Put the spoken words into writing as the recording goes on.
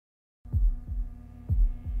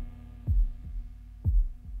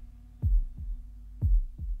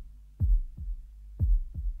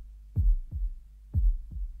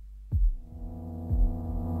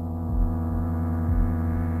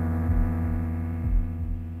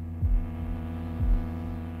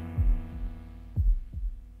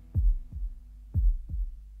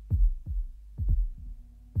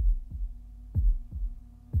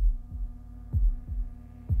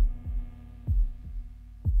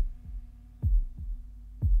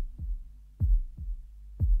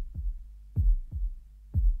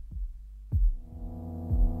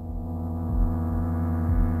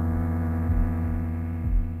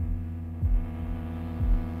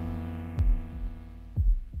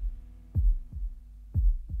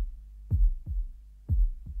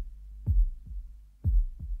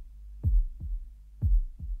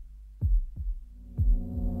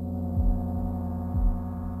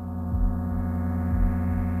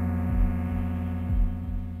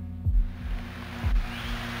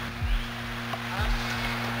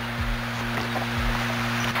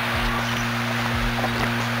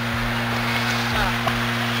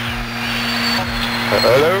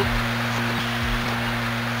Hello?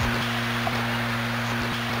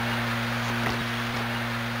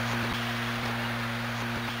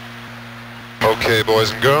 Okay,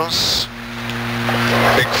 boys and girls.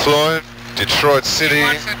 Pink Floyd, Detroit City.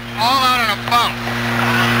 All out on a bump.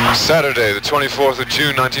 Saturday, the 24th of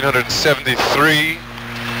June, 1973.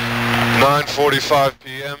 9:45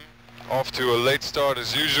 p.m. Off to a late start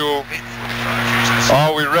as usual.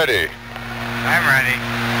 Are we ready? I'm ready.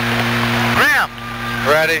 Graham!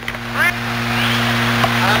 Ready.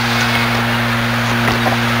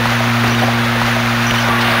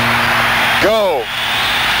 Go!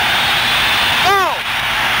 Go!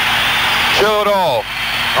 Kill it all.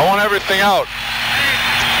 I want everything out.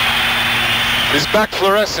 These back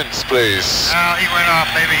fluorescents, please. Oh, he went off.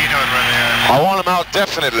 Maybe he knows where they are. I want them out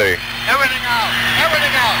definitely. Everything out!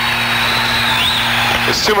 Everything out!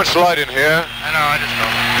 There's too much light in here. I know, I just told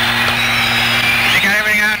him. You got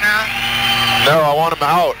everything out now? No, I want them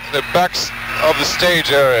out. The backs of the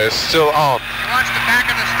stage area is still on. He wants the back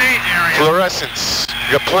of the stage area. Fluorescents.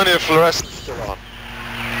 You got plenty of fluorescents still on.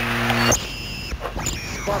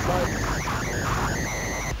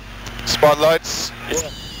 Spotlights? Yeah.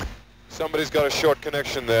 Somebody's got a short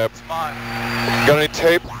connection there. Spot. Got any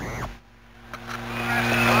tape?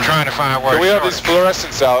 I'm trying to find out where Can we have these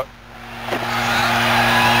fluorescents out?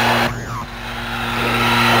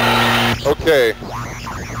 Okay.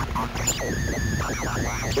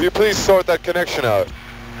 Will you please sort that connection out?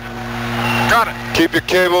 Got it. Keep your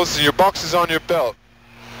cables and your boxes on your belt.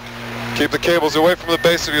 Keep the cables away from the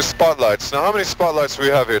base of your spotlights. Now, how many spotlights do we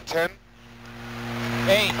have here? 10?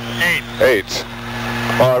 8. 8.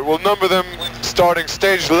 All right, we'll number them starting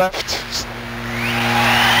stage left.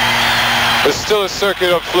 There's still a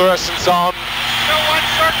circuit of fluorescents on. Still one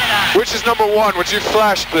circuit on. Which is number 1? Would you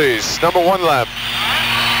flash, please? Number 1 lamp.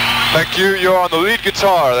 Thank you. You're on the lead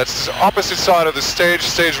guitar. That's the opposite side of the stage.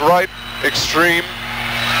 Stage right, extreme.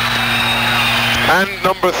 And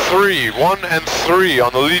number 3. 1 and 3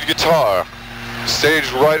 on the lead guitar. Stage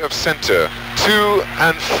right of center. 2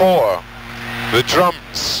 and 4. The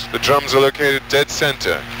drums. The drums are located dead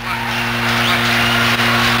center.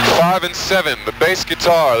 5 and 7. The bass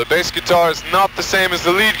guitar. The bass guitar is not the same as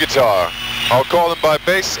the lead guitar. I'll call them by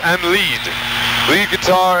bass and lead. Lead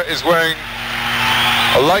guitar is wearing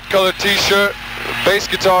a light colored t-shirt. Bass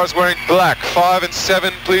guitar is wearing black. 5 and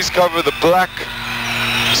 7, please cover the black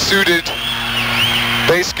suited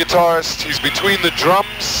bass guitarist. He's between the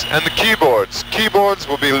drums and the keyboards. Keyboards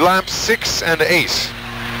will be lamps 6 and 8.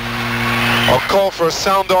 I'll call for a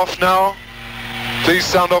sound off now. Please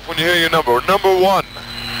sound off when you hear your number. Number 1.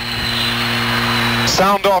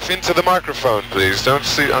 Sound off into the microphone, please. Don't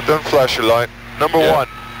flash your light. Number 1.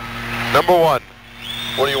 Number 1.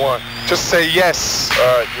 What do you want? Just say yes.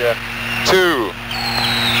 All right, yeah. 2.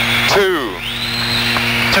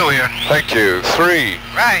 2 here. Thank you. 3.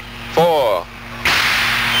 Right. 4.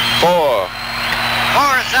 4. 4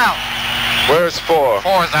 is out. Where's 4?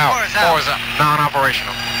 4 is out. 4 is out. 4 is out.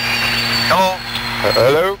 Non-operational. Hello?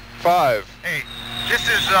 Hello? 5. Hey, this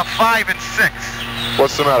is 5 and 6.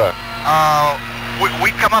 What's the matter?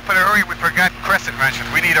 We come up in a hurry. We forgot crescent wrenches.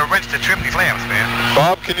 We need a wrench to trim these lamps, man.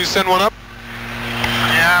 Bob, can you send one up?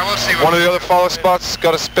 Yeah, we'll see. One of the other follow spots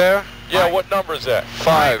got a spare? Yeah, what number is that?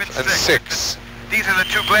 5 and 6. These are the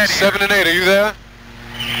 2 gladiators. 7 and 8, are you there?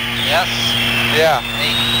 Yes. Yeah.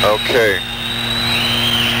 8. Okay.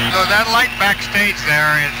 So that light backstage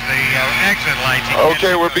there is the exit light.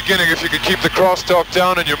 Okay, we're beginning. If you could keep the crosstalk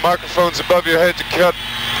down and your microphones above your head to cut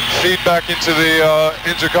feedback into the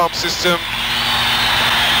intercom system.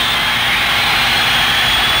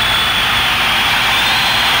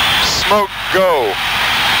 Smoke, go.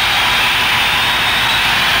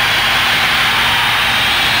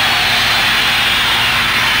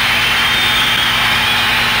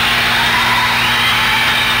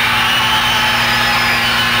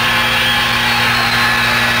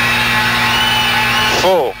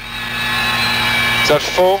 Full. Is that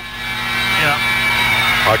full? Yeah.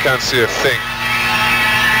 I can't see a thing.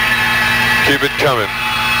 Keep it coming.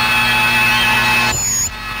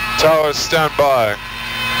 Towers, stand by.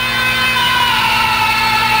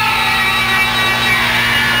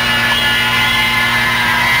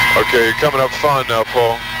 Okay, you're coming up fine now,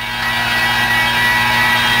 Paul.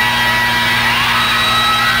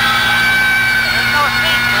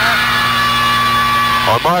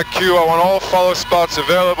 On my cue, I want all follow spots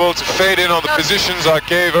available to fade in on the positions I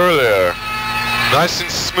gave earlier. Nice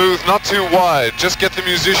and smooth, not too wide. Just get the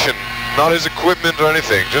musician, not his equipment or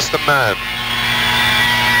anything, just the man.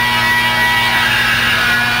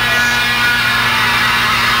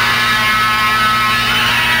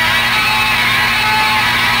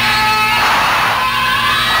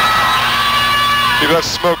 You've got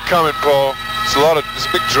smoke coming, Paul. There's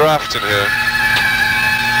a big draft in here.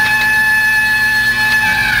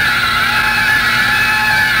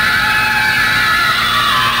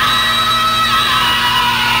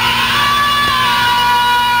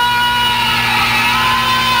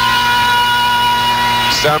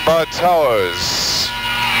 Stand by towers.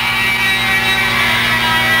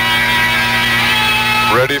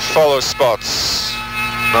 Ready follow spots.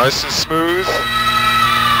 Nice and smooth.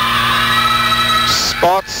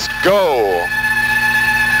 Spots go.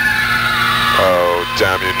 Oh,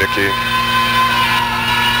 damn you, Nicky.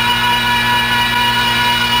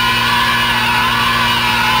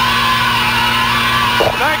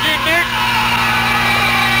 Thank you, Nick.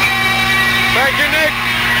 Thank you, Nick.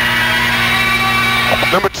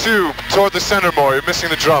 Number 2, toward the center more. You're missing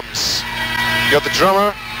the drums. You got the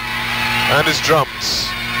drummer and his drums.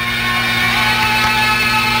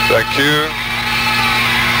 Thank you.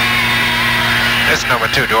 This is number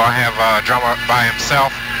 2. Do I have a drummer by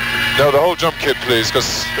himself? No, the whole drum kit, please,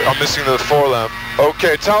 because I'm missing the 4 lamp.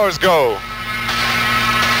 Okay, towers go.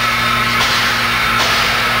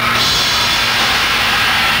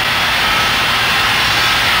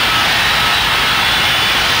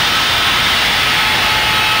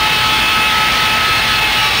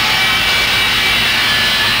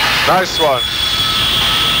 Nice one.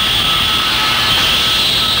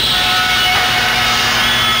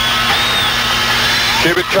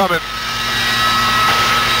 Keep it coming.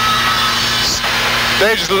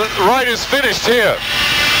 Stage right is finished here.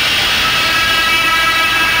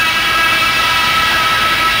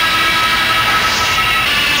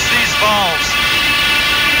 These balls.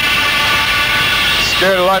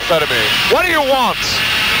 Scared the life out of me. What do you want?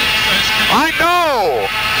 I know.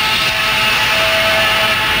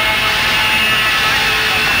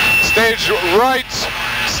 Stage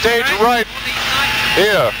right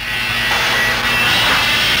here.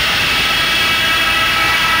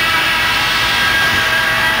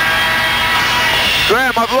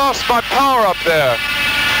 Graham, I've lost my power up there.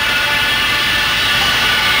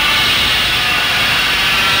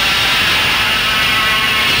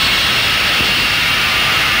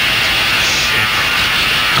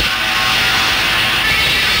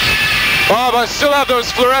 Bob, I still have those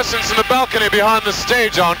fluorescents in the balcony behind the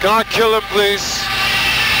stage on. Can I kill them, please?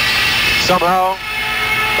 Somehow.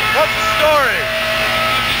 What's the story?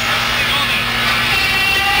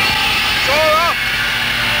 Soar up!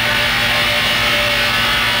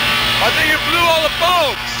 I think you blew all the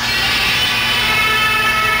bulbs!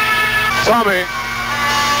 Tommy?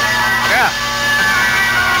 Yeah.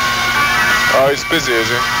 Oh, he's busy, is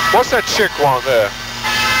he? What's that chick want there?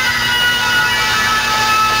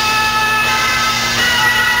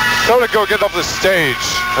 Tell her to go get off the stage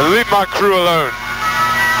and leave my crew alone.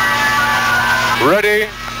 Ready?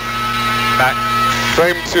 Back.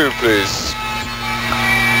 Frame 2, please.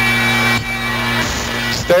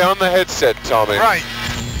 Stay on the headset, Tommy. Right.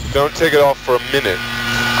 Don't take it off for a minute.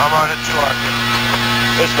 I'm on it too, Arthur.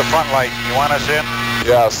 This is the front light. You want us in?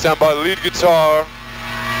 Yeah, stand by lead guitar.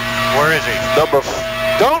 Where is he?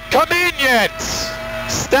 Don't come in yet!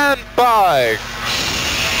 Stand by.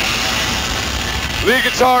 Lead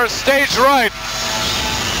guitar, stage right.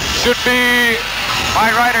 Should be...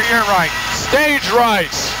 My right or your right? Stage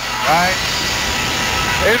right. Right.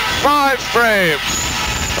 In 5 frames.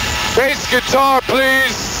 Bass guitar,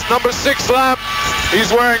 please. Number 6 lamp.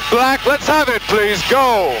 He's wearing black. Let's have it, please.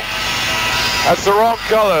 Go. That's the wrong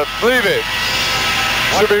color. Leave it.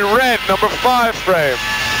 Should be red. Number 5 frame.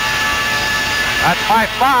 That's my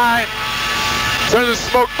 5. Turn the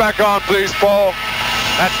smoke back on, please, Paul.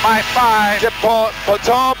 That's my 5. Get Paul,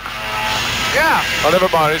 Tom. Yeah. Oh, never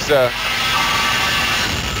mind. He's there.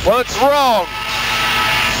 Well, it's wrong.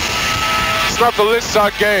 It's not the list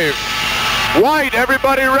I gave. White,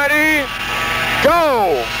 everybody ready?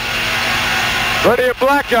 Go. Ready a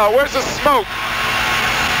blackout. Where's the smoke?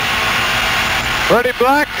 Ready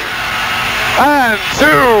black? And 2,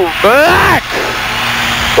 black!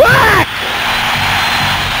 Black!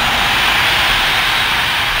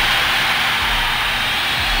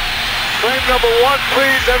 Frame number 1,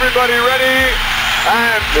 please, everybody ready?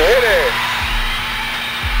 And hit it.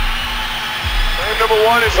 Frame number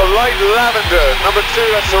 1 is a light lavender. Number 2,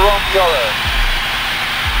 that's the wrong color.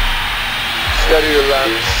 Steady your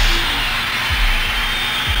lamps.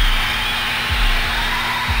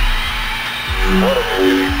 What a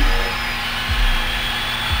beauty.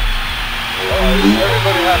 Is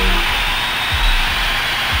everybody happy?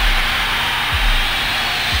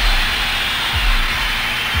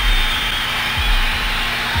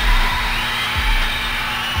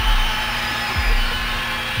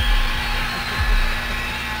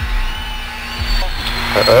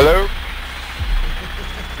 Hello?